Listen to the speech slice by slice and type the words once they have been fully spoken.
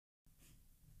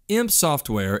Imp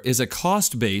software is a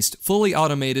cost-based, fully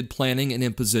automated planning and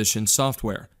imposition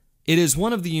software. It is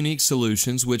one of the unique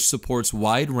solutions which supports a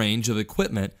wide range of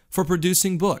equipment for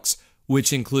producing books,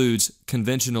 which includes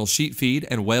conventional sheet feed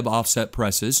and web offset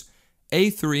presses,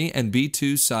 A3 and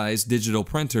B2 size digital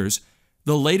printers,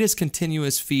 the latest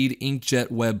continuous feed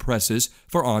inkjet web presses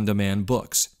for on-demand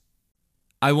books.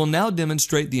 I will now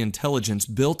demonstrate the intelligence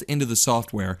built into the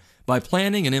software by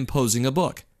planning and imposing a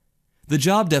book. The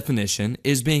job definition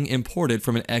is being imported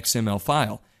from an XML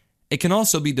file. It can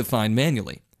also be defined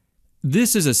manually.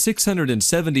 This is a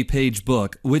 670-page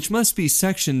book which must be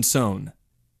section sewn.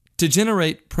 To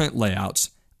generate print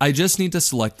layouts, I just need to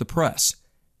select the press.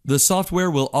 The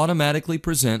software will automatically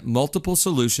present multiple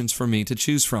solutions for me to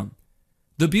choose from.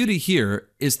 The beauty here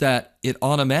is that it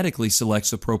automatically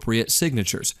selects appropriate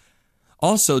signatures.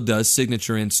 Also does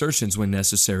signature insertions when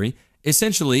necessary.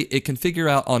 Essentially, it can figure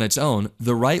out on its own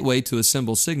the right way to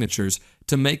assemble signatures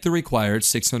to make the required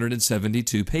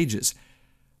 672 pages.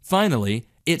 Finally,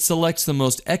 it selects the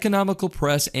most economical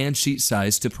press and sheet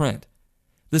size to print.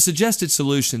 The suggested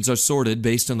solutions are sorted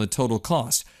based on the total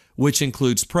cost, which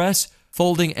includes press,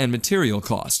 folding, and material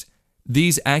cost.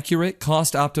 These accurate,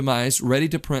 cost-optimized,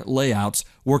 ready-to-print layouts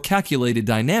were calculated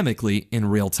dynamically in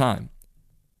real time.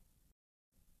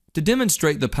 To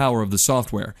demonstrate the power of the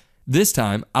software, this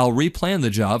time I'll replan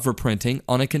the job for printing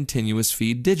on a continuous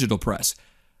feed digital press.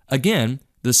 Again,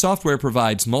 the software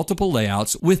provides multiple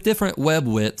layouts with different web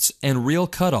widths and real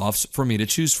cutoffs for me to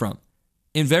choose from.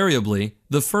 Invariably,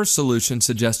 the first solution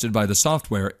suggested by the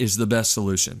software is the best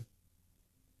solution.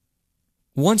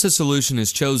 Once a solution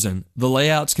is chosen, the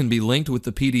layouts can be linked with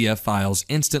the PDF files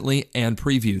instantly and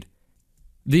previewed.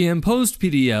 The imposed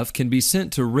PDF can be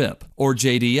sent to RIP, or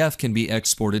JDF can be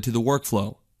exported to the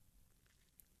workflow.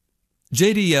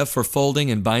 JDF for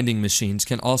folding and binding machines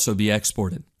can also be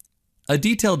exported. A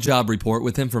detailed job report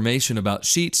with information about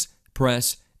sheets,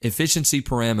 press, efficiency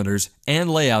parameters,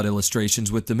 and layout illustrations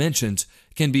with dimensions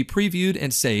can be previewed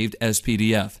and saved as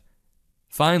PDF.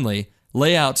 Finally,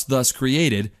 layouts thus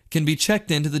created can be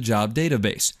checked into the job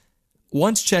database.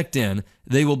 Once checked in,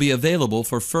 they will be available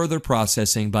for further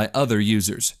processing by other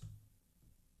users.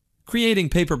 Creating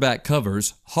paperback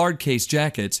covers, hard case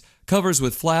jackets, covers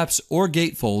with flaps, or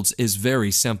gatefolds is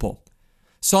very simple.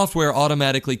 Software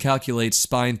automatically calculates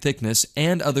spine thickness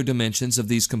and other dimensions of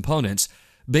these components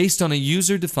based on a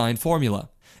user-defined formula.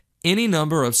 Any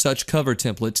number of such cover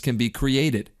templates can be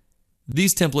created.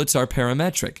 These templates are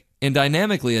parametric and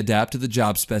dynamically adapt to the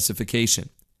job specification.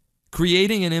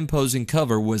 Creating and imposing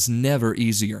cover was never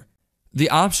easier. The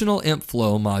optional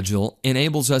Impflow module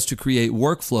enables us to create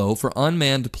workflow for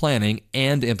unmanned planning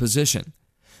and imposition.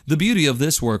 The beauty of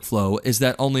this workflow is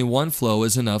that only one flow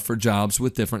is enough for jobs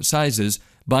with different sizes,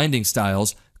 binding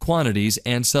styles, quantities,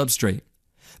 and substrate.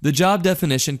 The job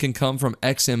definition can come from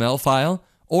XML file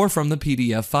or from the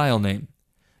PDF file name.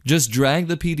 Just drag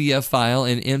the PDF file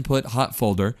in Input Hot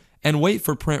folder and wait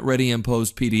for Print Ready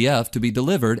Imposed PDF to be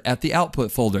delivered at the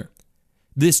Output folder.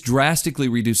 This drastically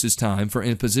reduces time for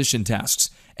imposition tasks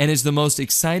and is the most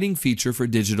exciting feature for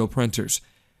digital printers.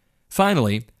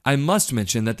 Finally, I must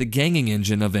mention that the ganging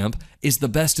engine of Imp is the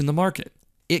best in the market.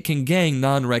 It can gang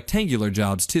non-rectangular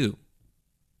jobs too.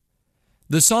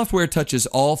 The software touches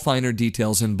all finer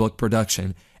details in book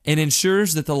production and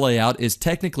ensures that the layout is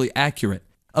technically accurate.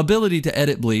 Ability to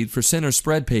edit bleed for center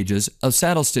spread pages of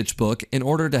saddle stitch book in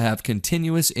order to have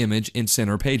continuous image in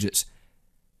center pages.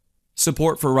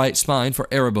 Support for right spine for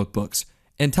Arabook books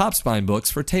and top spine books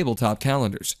for tabletop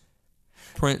calendars.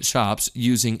 Print shops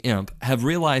using Imp have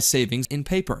realized savings in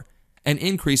paper. An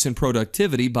increase in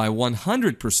productivity by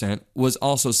 100% was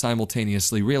also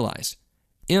simultaneously realized.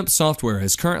 Imp software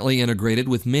is currently integrated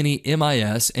with many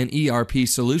MIS and ERP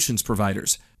solutions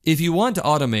providers. If you want to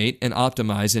automate and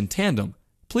optimize in tandem,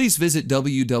 please visit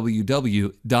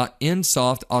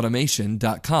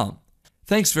www.nsofautomation.com.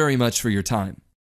 Thanks very much for your time.